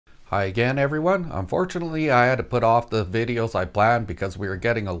Hi again everyone. Unfortunately I had to put off the videos I planned because we were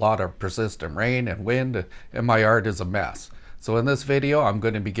getting a lot of persistent rain and wind and my yard is a mess. So in this video I'm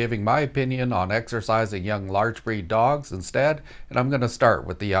going to be giving my opinion on exercising young large breed dogs instead, and I'm going to start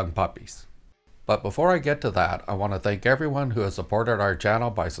with the young puppies. But before I get to that, I want to thank everyone who has supported our channel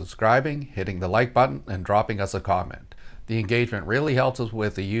by subscribing, hitting the like button, and dropping us a comment. The engagement really helps us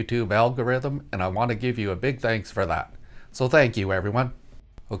with the YouTube algorithm, and I want to give you a big thanks for that. So thank you everyone.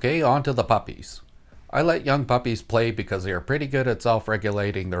 Okay, on to the puppies. I let young puppies play because they are pretty good at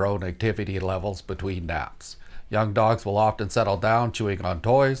self-regulating their own activity levels between naps. Young dogs will often settle down chewing on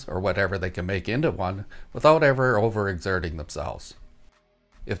toys or whatever they can make into one without ever overexerting themselves.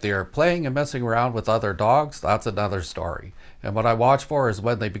 If they are playing and messing around with other dogs, that's another story. And what I watch for is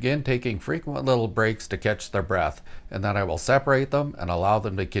when they begin taking frequent little breaks to catch their breath, and then I will separate them and allow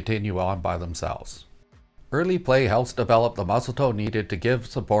them to continue on by themselves. Early play helps develop the muscle tone needed to give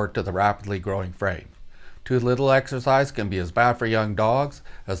support to the rapidly growing frame. Too little exercise can be as bad for young dogs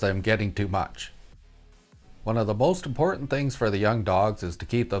as them getting too much. One of the most important things for the young dogs is to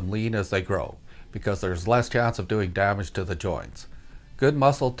keep them lean as they grow, because there's less chance of doing damage to the joints. Good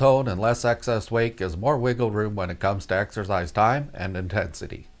muscle tone and less excess weight gives more wiggle room when it comes to exercise time and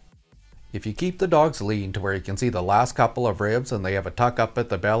intensity. If you keep the dogs lean to where you can see the last couple of ribs and they have a tuck up at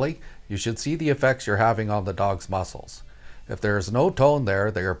the belly, you should see the effects you're having on the dog's muscles. If there is no tone there,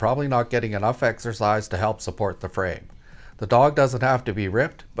 they are probably not getting enough exercise to help support the frame. The dog doesn't have to be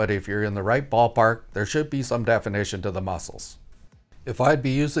ripped, but if you're in the right ballpark, there should be some definition to the muscles. If I'd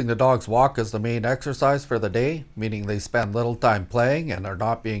be using the dog's walk as the main exercise for the day, meaning they spend little time playing and are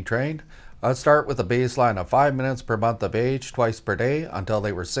not being trained, I'd start with a baseline of 5 minutes per month of age twice per day until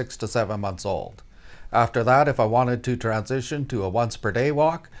they were 6 to 7 months old. After that, if I wanted to transition to a once per day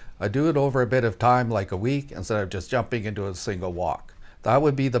walk, I'd do it over a bit of time like a week instead of just jumping into a single walk. That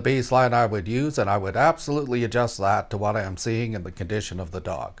would be the baseline I would use, and I would absolutely adjust that to what I am seeing in the condition of the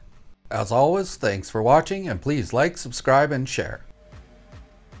dog. As always, thanks for watching, and please like, subscribe, and share.